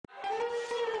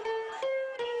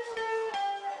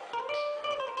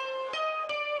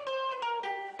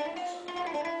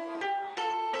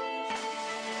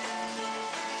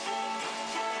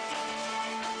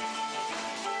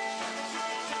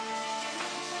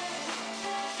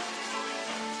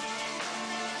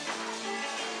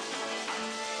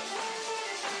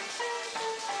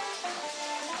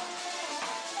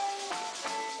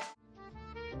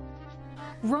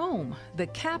Rome, the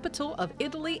capital of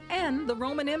Italy and the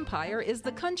Roman Empire, is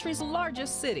the country's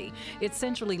largest city. It's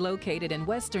centrally located in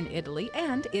western Italy,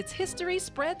 and its history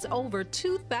spreads over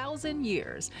 2,000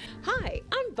 years. Hi,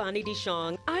 I'm Bonnie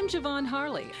DeShong. I'm Javon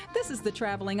Harley. This is the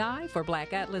Traveling Eye for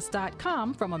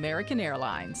BlackAtlas.com from American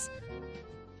Airlines.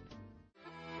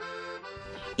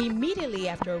 Immediately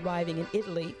after arriving in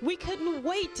Italy, we couldn't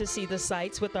wait to see the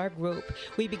sights with our group.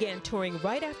 We began touring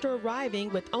right after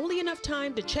arriving with only enough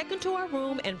time to check into our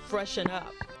room and freshen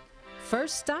up.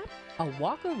 First stop, a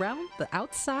walk around the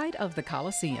outside of the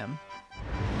Colosseum.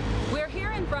 We're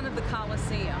here in front of the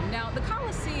Colosseum. Now, the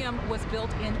Colosseum was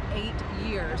built in 8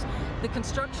 years. The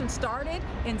construction started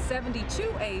in 72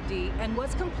 AD and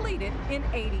was completed in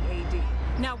 80 AD.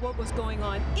 Now, what was going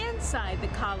on inside the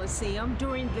Colosseum?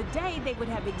 During the day, they would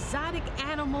have exotic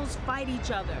animals fight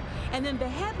each other. And then the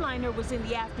headliner was in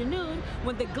the afternoon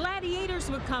when the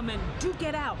gladiators would come and duke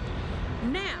it out.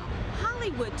 Now,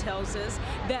 Hollywood tells us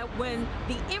that when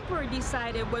the emperor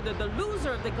decided whether the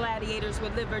loser of the gladiators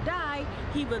would live or die,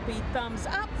 he would be thumbs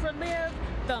up for live,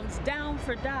 thumbs down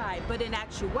for die. But in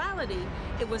actuality,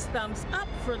 it was thumbs up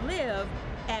for live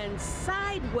and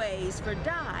sideways for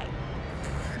die.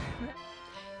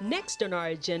 Next on our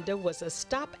agenda was a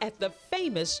stop at the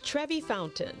famous Trevi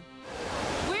Fountain.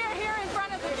 We're here in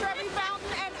front of the Trevi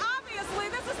Fountain, and obviously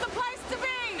this is the place to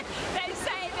be. They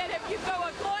say that if you throw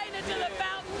a coin into the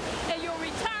fountain, then you'll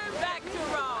return back to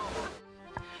Rome.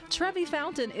 Trevi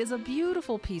Fountain is a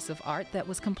beautiful piece of art that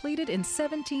was completed in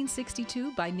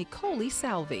 1762 by Niccolo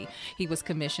Salvi. He was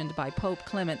commissioned by Pope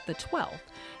Clement XII.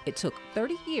 It took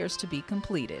 30 years to be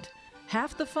completed.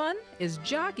 Half the fun is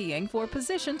jockeying for a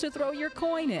position to throw your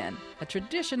coin in, a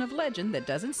tradition of legend that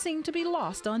doesn't seem to be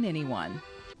lost on anyone.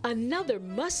 Another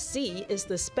must-see is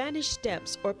the Spanish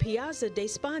Steps, or Piazza de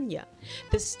España.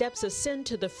 The steps ascend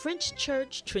to the French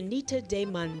church Trinita de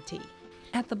Monte.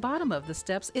 At the bottom of the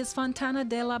steps is Fontana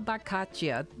della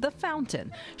Barcaccia, the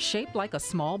fountain, shaped like a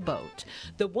small boat.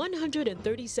 The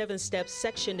 137 steps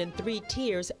sectioned in 3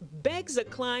 tiers begs a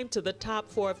climb to the top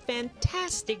for a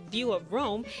fantastic view of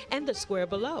Rome and the square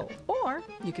below. Or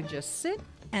you can just sit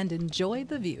and enjoy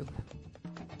the view.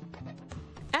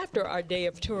 After our day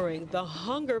of touring, the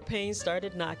hunger pains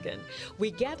started knocking.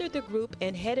 We gathered the group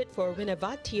and headed for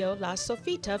Rinnovatio La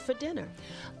Sofita for dinner.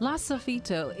 La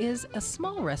Sofita is a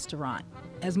small restaurant,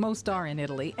 as most are in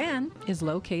Italy, and is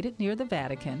located near the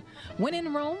Vatican. When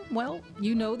in Rome, well,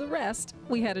 you know the rest.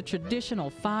 We had a traditional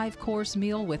 5-course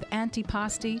meal with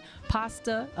antipasti,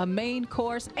 pasta, a main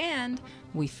course, and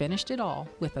we finished it all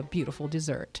with a beautiful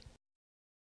dessert.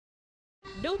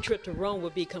 No trip to Rome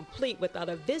would be complete without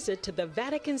a visit to the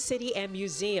Vatican City and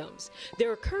museums.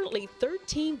 There are currently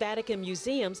 13 Vatican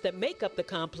museums that make up the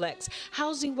complex,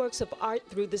 housing works of art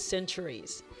through the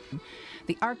centuries.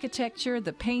 The architecture,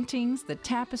 the paintings, the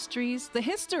tapestries, the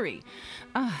history,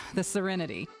 the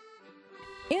serenity.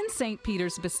 In St.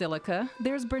 Peter's Basilica,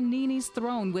 there's Bernini's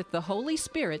throne with the Holy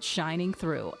Spirit shining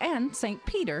through, and St.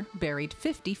 Peter buried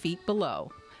 50 feet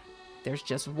below. There's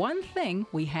just one thing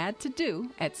we had to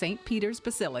do at St. Peter's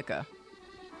Basilica.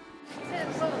 They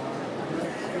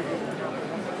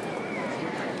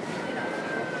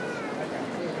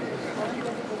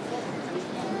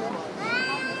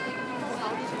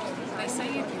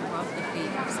say if you rub the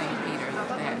feet of St. Peter,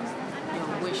 that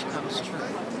your wish comes true.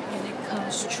 And it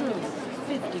comes true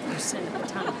 50% of the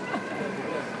time.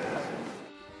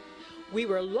 We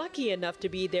were lucky enough to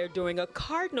be there during a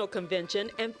cardinal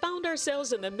convention and found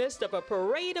ourselves in the midst of a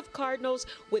parade of cardinals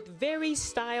with varied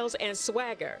styles and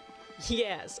swagger.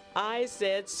 Yes, I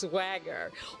said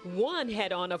swagger. One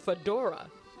had on a fedora.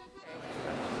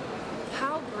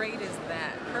 How great is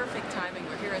that? Perfect timing.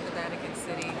 We're here at the Vatican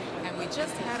City, and we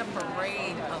just had a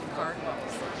parade of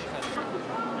cardinals.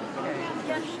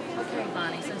 Okay,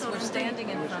 Bonnie, since we're standing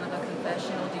in front of a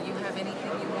confessional, do you have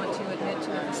anything you want to admit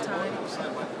to at this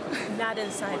time? Not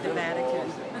inside the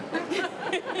Vatican.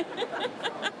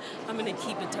 I'm going to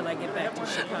keep it till I get back to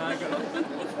Chicago.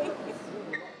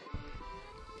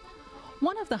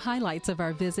 One of the highlights of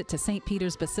our visit to St.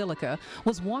 Peter's Basilica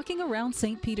was walking around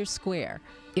St. Peter's Square.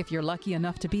 If you're lucky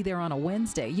enough to be there on a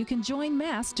Wednesday, you can join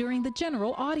Mass during the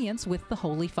general audience with the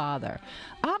Holy Father.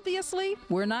 Obviously,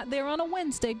 we're not there on a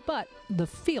Wednesday, but the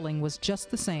feeling was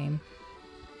just the same.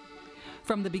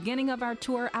 From the beginning of our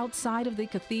tour outside of the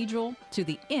cathedral to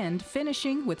the end,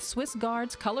 finishing with Swiss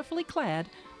guards colorfully clad,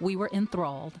 we were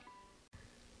enthralled.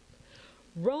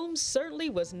 Rome certainly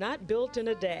was not built in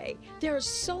a day. There are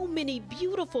so many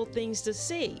beautiful things to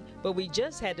see, but we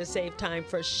just had to save time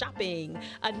for shopping,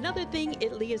 another thing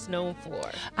Italy is known for.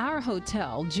 Our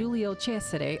hotel, Giulio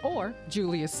Cesare, or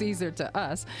Julius Caesar to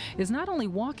us, is not only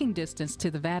walking distance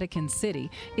to the Vatican City,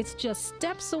 it's just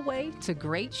steps away to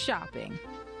great shopping.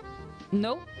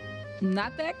 Nope.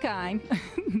 Not that kind.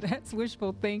 That's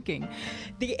wishful thinking.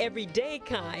 The everyday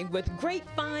kind with great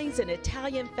finds and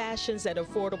Italian fashions at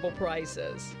affordable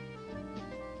prices.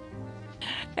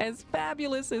 As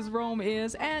fabulous as Rome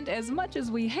is, and as much as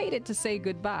we hated to say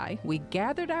goodbye, we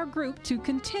gathered our group to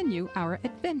continue our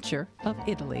adventure of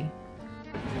Italy.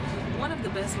 One of the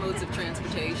best modes of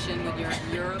transportation when you're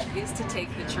in Europe is to take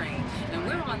the train. And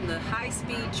we're on the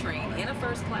high-speed train in a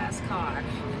first-class car.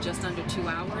 In just under 2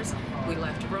 hours, we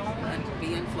left Rome and will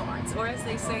be in Florence. Or as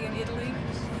they say in Italy,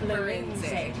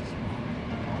 Firenze.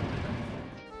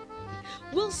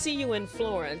 We'll see you in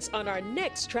Florence on our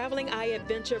next Traveling Eye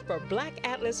adventure for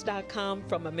BlackAtlas.com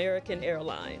from American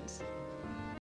Airlines.